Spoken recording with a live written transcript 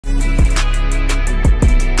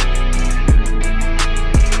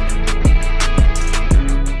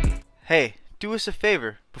Hey, do us a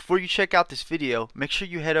favor. Before you check out this video, make sure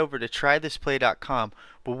you head over to trythisplay.com,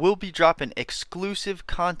 where we'll be dropping exclusive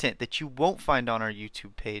content that you won't find on our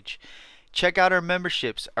YouTube page. Check out our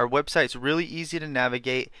memberships. Our website's really easy to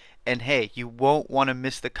navigate, and hey, you won't want to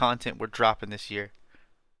miss the content we're dropping this year.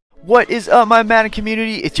 What is up, my Madden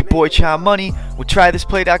community? It's your boy Child Money with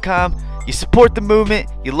trythisplay.com. You support the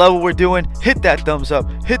movement, you love what we're doing, hit that thumbs up,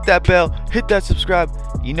 hit that bell, hit that subscribe.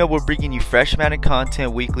 You know we're bringing you fresh Madden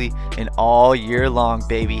content weekly and all year long,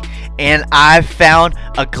 baby. And I found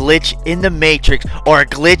a glitch in the Matrix, or a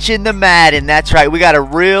glitch in the Madden. That's right, we got a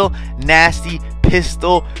real nasty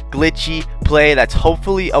pistol glitchy play that's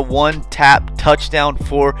hopefully a one-tap touchdown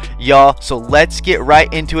for y'all. So let's get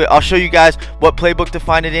right into it. I'll show you guys what playbook to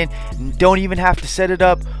find it in. Don't even have to set it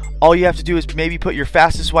up. All you have to do is maybe put your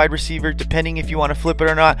fastest wide receiver, depending if you want to flip it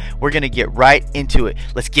or not. We're going to get right into it.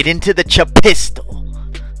 Let's get into the pistol.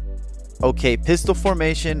 Okay, pistol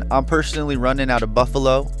formation. I'm personally running out of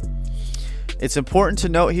Buffalo. It's important to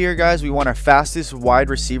note here, guys, we want our fastest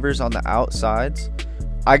wide receivers on the outsides.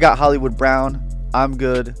 I got Hollywood Brown. I'm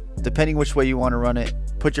good. Depending which way you want to run it,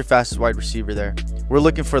 put your fastest wide receiver there. We're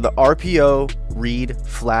looking for the RPO read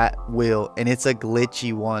flat wheel, and it's a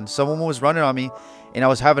glitchy one. Someone was running on me, and I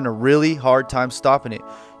was having a really hard time stopping it.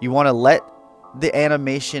 You want to let the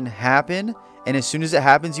animation happen, and as soon as it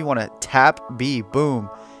happens, you want to tap B, boom,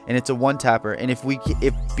 and it's a one tapper. And if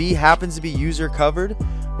B happens to be user covered,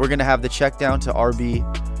 we're gonna have the check down to RB,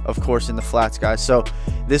 of course, in the flats, guys. So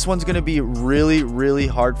this one's gonna be really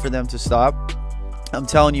hard for them to stop. I'm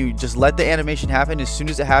telling you, just let the animation happen. As soon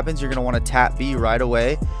as it happens, you're gonna want to tap B right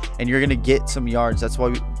away, and you're gonna get some yards. That's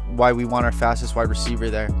why we want our fastest wide receiver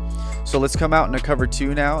there. So let's come out in a cover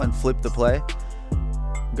 2 now and flip the play.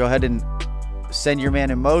 Go ahead and send your man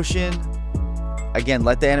in motion. Again,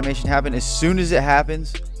 let the animation happen. As soon as it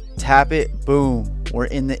happens, tap it, boom, we're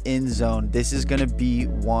in the end zone. This is gonna be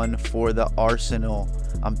one for the Arsenal.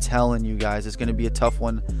 I'm telling you guys, it's gonna be a tough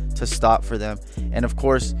one to stop for them. And of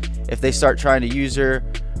course, if they start trying to use her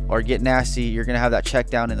or get nasty, you're gonna have that check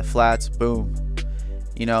down in the flats, boom.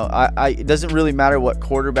 You know, it doesn't really matter what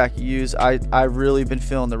quarterback you use. I've really been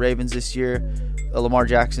feeling the Ravens this year. Lamar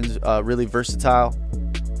Jackson's really versatile,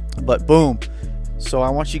 but boom. So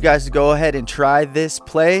I want you guys to go ahead and try this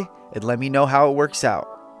play and let me know how it works out.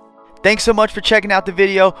 Thanks so much for checking out the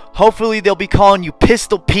video. Hopefully they'll be calling you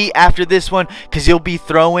Pistol Pete after this one, because you'll be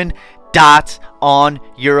throwing dots on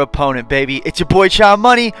your opponent, baby. It's your boy Child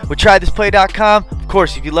Money with trythisplay.com. Of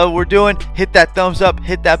course, if you love what we're doing, hit that thumbs up,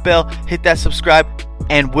 hit that bell, hit that subscribe,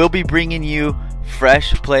 and we'll be bringing you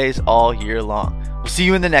fresh plays all year long. We'll see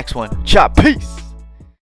you in the next one. Chop, peace.